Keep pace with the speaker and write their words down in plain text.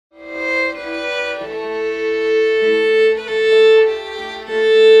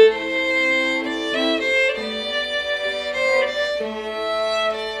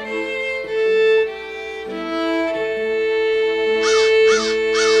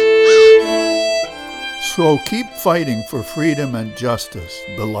So keep fighting for freedom and justice,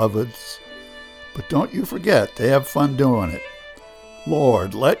 beloveds. But don't you forget to have fun doing it.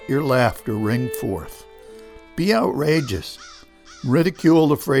 Lord, let your laughter ring forth. Be outrageous. Ridicule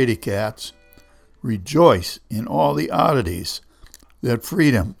the fraidy cats. Rejoice in all the oddities that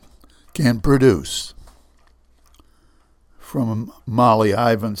freedom can produce. From Molly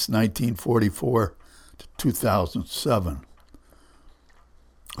Ivins, 1944 to 2007.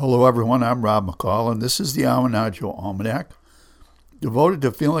 Hello, everyone. I'm Rob McCall, and this is the Awanadjo Almanac, devoted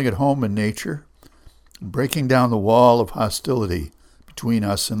to feeling at home in nature, and breaking down the wall of hostility between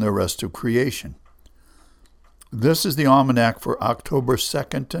us and the rest of creation. This is the Almanac for October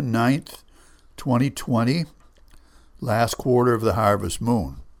 2nd to 9th, 2020, last quarter of the harvest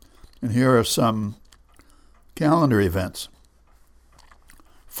moon. And here are some calendar events.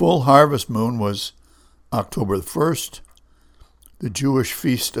 Full harvest moon was October the 1st. The Jewish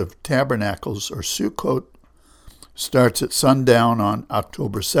Feast of Tabernacles, or Sukkot, starts at sundown on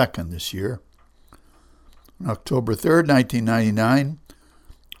October 2nd this year. On October 3rd, 1999,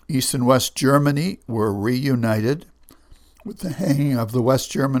 East and West Germany were reunited with the hanging of the West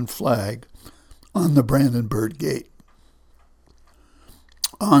German flag on the Brandenburg Gate.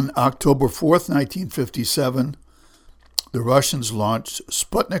 On October 4th, 1957, the Russians launched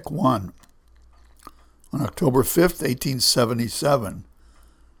Sputnik 1. On October 5th, 1877,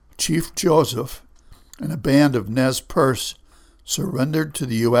 Chief Joseph and a band of Nez Perce surrendered to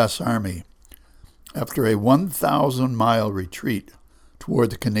the U.S. Army after a 1,000-mile retreat toward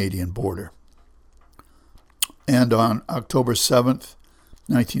the Canadian border. And on October 7th,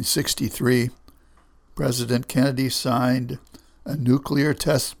 1963, President Kennedy signed a nuclear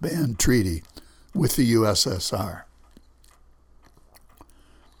test ban treaty with the USSR.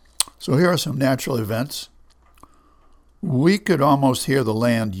 So here are some natural events. We could almost hear the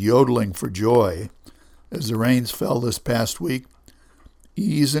land yodeling for joy as the rains fell this past week,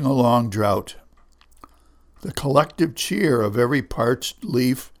 easing a long drought. The collective cheer of every parched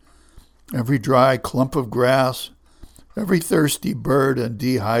leaf, every dry clump of grass, every thirsty bird and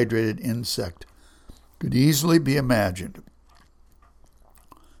dehydrated insect could easily be imagined.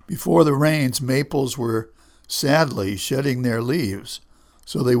 Before the rains, maples were sadly shedding their leaves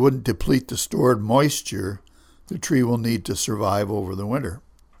so they wouldn't deplete the stored moisture the tree will need to survive over the winter.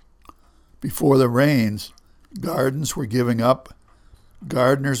 Before the rains, gardens were giving up,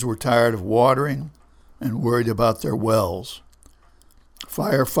 gardeners were tired of watering and worried about their wells.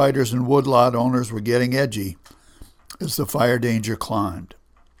 Firefighters and woodlot owners were getting edgy as the fire danger climbed,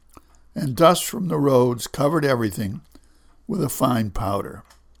 and dust from the roads covered everything with a fine powder.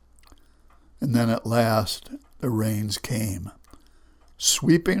 And then at last, the rains came,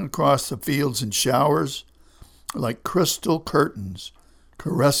 sweeping across the fields in showers like crystal curtains,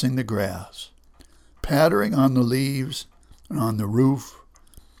 caressing the grass, pattering on the leaves and on the roof,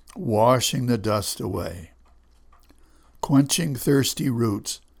 washing the dust away, quenching thirsty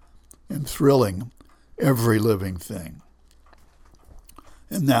roots and thrilling every living thing.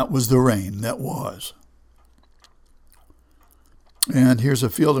 And that was the rain that was. And here's a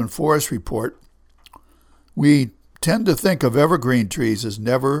field and forest report. We tend to think of evergreen trees as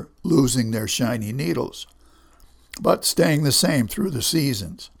never losing their shiny needles, but staying the same through the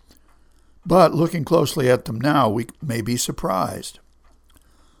seasons. But looking closely at them now, we may be surprised.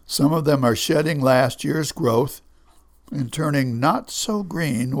 Some of them are shedding last year's growth and turning not so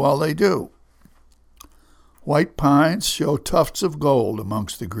green while they do. White pines show tufts of gold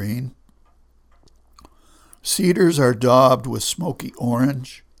amongst the green. Cedars are daubed with smoky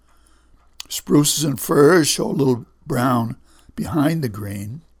orange. Spruces and firs show a little brown behind the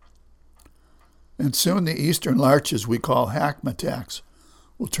green. And soon the eastern larches we call hackmatax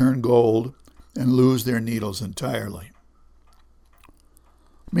will turn gold and lose their needles entirely.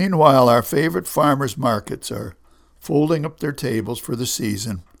 Meanwhile, our favorite farmers' markets are folding up their tables for the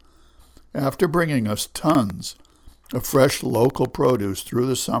season after bringing us tons of fresh local produce through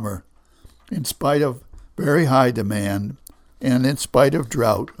the summer, in spite of very high demand and in spite of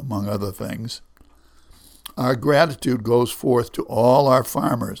drought, among other things. Our gratitude goes forth to all our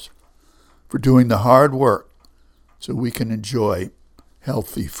farmers for doing the hard work so we can enjoy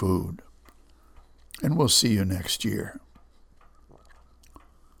healthy food. And we'll see you next year.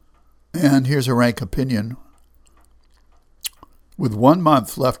 And here's a rank opinion. With 1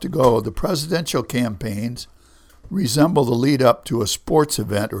 month left to go, the presidential campaigns resemble the lead-up to a sports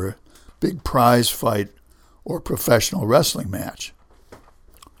event or a big prize fight or professional wrestling match.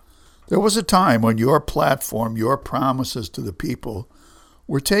 There was a time when your platform, your promises to the people,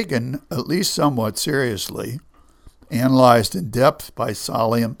 were taken at least somewhat seriously, analyzed in depth by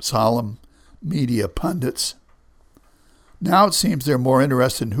solemn media pundits. Now it seems they're more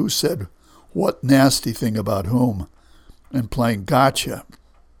interested in who said what nasty thing about whom and playing gotcha.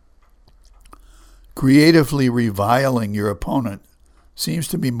 Creatively reviling your opponent seems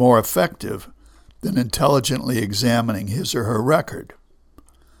to be more effective than intelligently examining his or her record.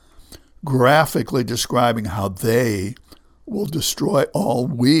 Graphically describing how they will destroy all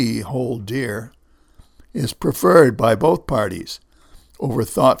we hold dear is preferred by both parties over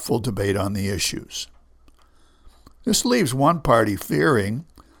thoughtful debate on the issues. This leaves one party fearing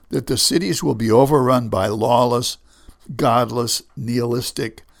that the cities will be overrun by lawless, godless,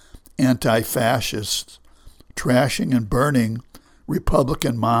 nihilistic, anti-fascists, trashing and burning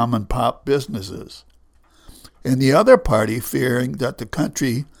Republican mom and pop businesses, and the other party fearing that the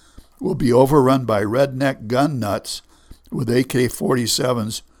country will be overrun by redneck gun nuts with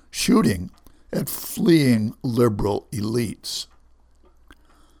AK-47s shooting at fleeing liberal elites.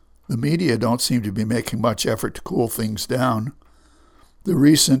 The media don't seem to be making much effort to cool things down. The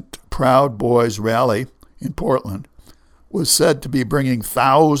recent Proud Boys rally in Portland was said to be bringing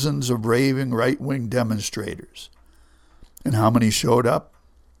thousands of raving right-wing demonstrators. And how many showed up?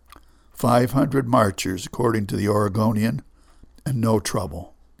 500 marchers, according to the Oregonian, and no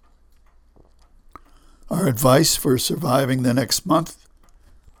trouble. Our advice for surviving the next month: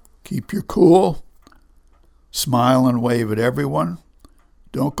 keep your cool, smile and wave at everyone,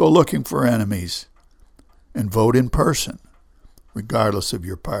 don't go looking for enemies, and vote in person, regardless of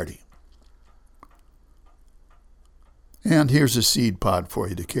your party. And here's a seed pod for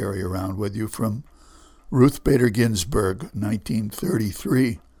you to carry around with you from Ruth Bader Ginsburg,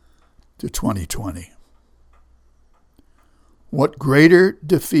 1933 to 2020. What greater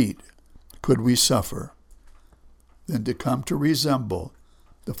defeat could we suffer than to come to resemble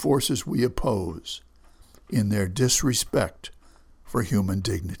the forces we oppose in their disrespect for human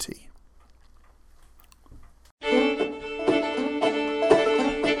dignity?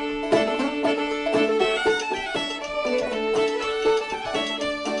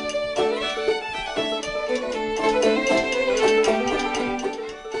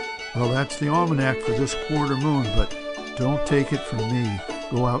 Well, that's the almanac for this quarter moon, but don't take it from me.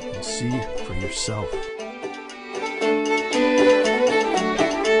 Go out and see for yourself.